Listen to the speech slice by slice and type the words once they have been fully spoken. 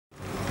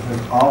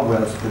our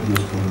wells produce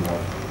clean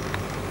water.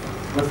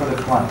 Good for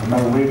the client.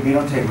 Remember, we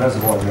don't take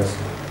reservoir risk.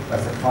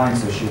 That's the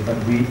client's issue,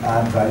 but we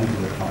add value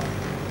to the client.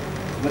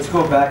 Let's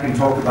go back and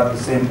talk about the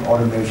same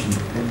automation.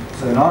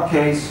 So in our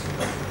case,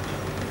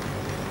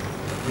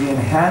 the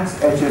enhanced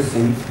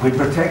HSE, we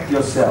protect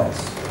your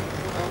cells.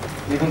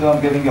 Even though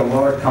I'm giving you a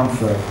lot of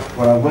comfort,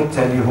 what I will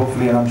tell you,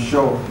 hopefully, and I'm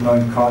sure,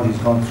 knowing Carl, he's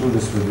gone through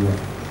this with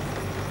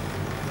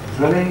you,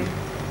 drilling,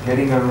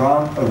 getting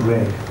around a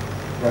rig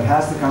that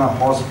has the kind of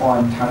horsepower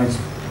and tonnage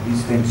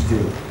these things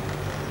do,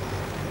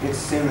 it's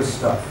serious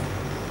stuff.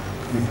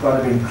 You've got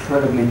to be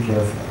incredibly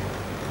careful.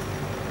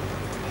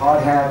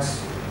 Hard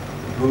hats,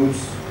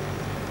 boots,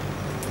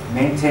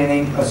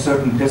 maintaining a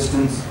certain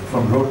distance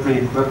from rotary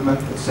equipment,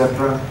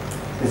 etc.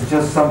 It's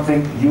just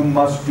something you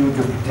must do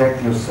to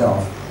protect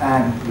yourself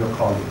and your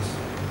colleagues.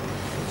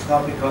 It's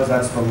not because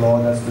that's the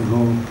law, that's the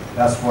rule,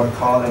 that's what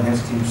Carl and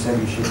his team said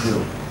you should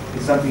do.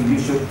 It's something you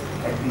should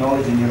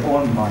acknowledge in your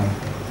own mind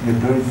you're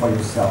doing for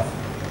yourself.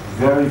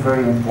 Very,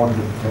 very important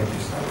to protect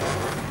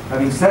yourself.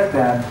 Having said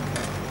that,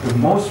 in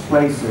most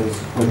places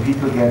where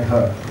people get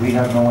hurt, we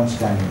have no one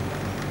standing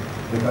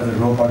because the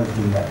robot is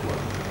doing that work.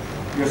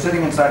 You're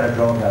sitting inside a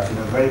doghouse in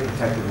a very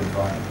protected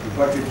environment. You've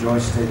got your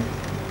joystick,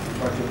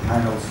 you've got your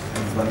panels,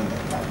 and you're running the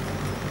plant.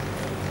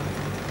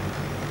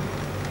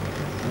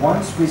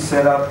 Once we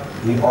set up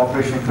the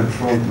operation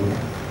control room,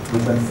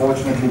 which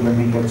unfortunately when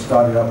we get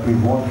started up, we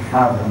won't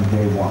have on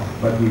day one,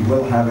 but we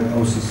will have an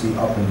OCC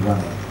up and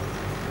running.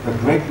 The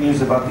great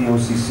news about the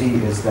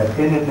OCC is that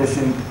in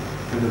addition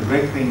to the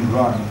rig being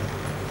run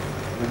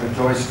with a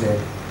joystick,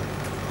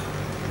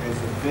 there's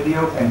a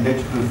video and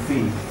digital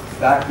feed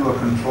back to a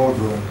control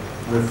room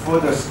where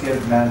further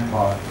skilled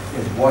manpower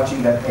is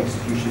watching that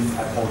execution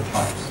at all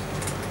times.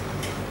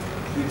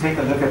 If you take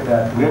a look at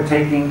that, we're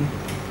taking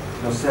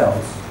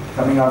yourselves,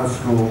 coming out of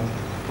school,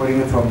 putting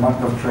you through a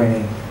month of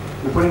training,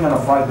 we're putting on a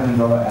 $5 million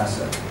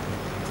asset.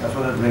 That's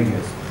what a rig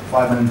is,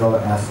 $5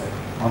 million asset.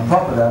 On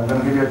top of that, we're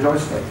going to give you a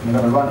joystick, and you're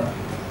going to run it.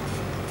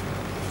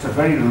 It's a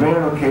very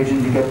rare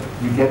occasion you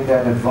get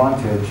that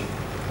advantage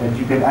that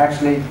you can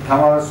actually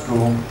come out of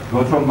school,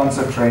 go through months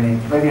of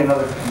training, maybe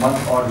another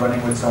month odd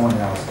running with someone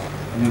else,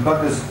 and you've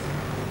got this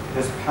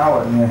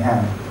power in your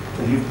hand.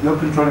 So you're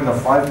controlling a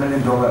 $5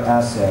 million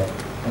asset,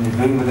 and you're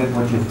doing with it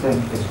what you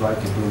think is right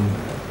to do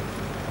with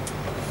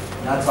it.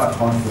 And that's our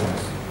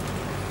confidence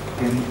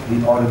in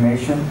the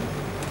automation,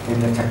 in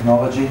the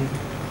technology,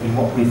 in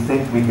what we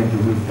think we can do.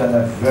 We've done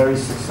that very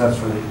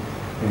successfully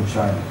in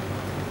China.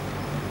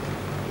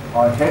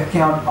 Our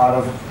headcount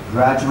out of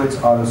graduates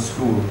out of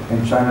school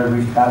in China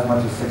reached as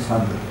much as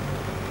 600.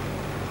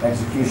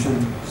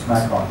 Execution,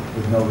 smack on,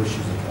 with no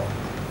issues at all.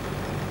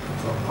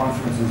 So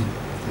confidence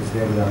is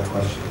there without a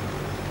question.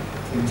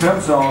 In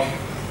terms of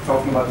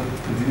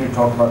continue to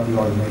talk about the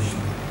automation.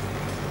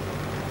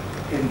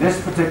 In this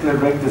particular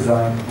rig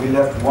design, we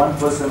left one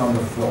person on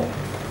the floor.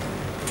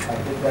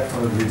 I did that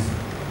for a reason.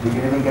 We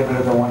can even get rid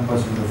of the one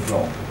person on the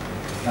floor.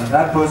 Now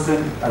that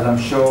person, as I'm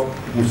sure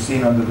you've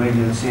seen on the rig,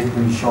 you'll see it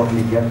when you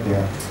shortly get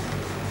there,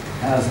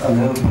 has a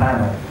little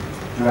panel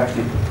to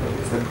actually,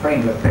 it's the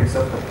crane that picks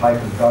up the pipe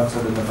and darts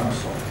it in the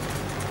nozzle.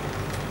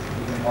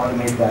 You can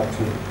automate that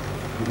too.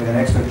 You get an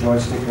extra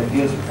joystick that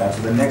deals with that.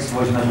 So the next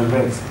version of the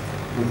rigs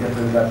will get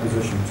rid of that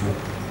position too.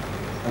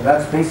 And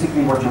that's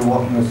basically what you're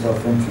walking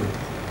yourself into.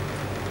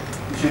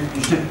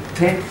 You should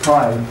take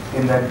pride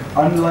in that,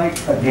 unlike,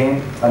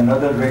 again,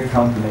 another rig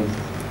company,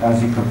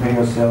 as you compare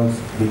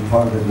yourselves being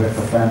part of the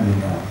Greka family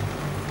now.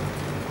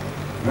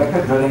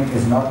 Greka Drilling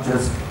is not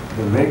just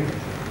the rig,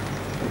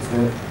 it's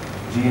the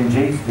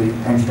G&Gs, the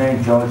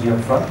engineering geology up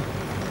front,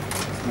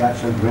 it's the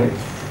actual rig,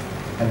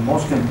 and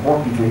most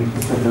importantly,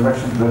 it's the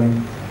direction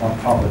drilling on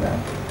top of that.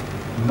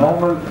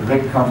 Normal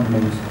rig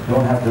companies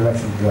don't have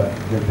direction drilling.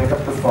 They pick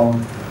up the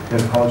phone,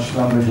 they're called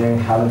Schlumberger,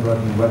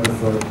 Halliburton,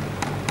 Weatherford,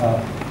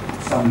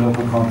 some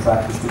local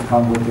contractors to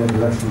come with their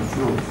directional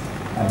tools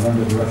and run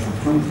the directional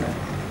tools in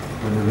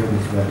when the rig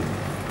is ready.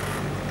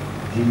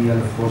 GDL,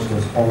 of course,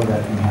 does all of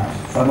that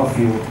in-house. Some of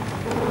you,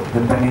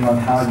 depending on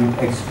how you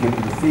execute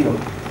in the field,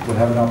 will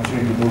have an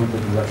opportunity to move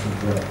with the directional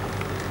drilling.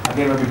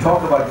 Again, when we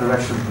talk about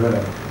directional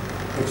drilling,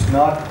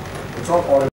 it's all automated.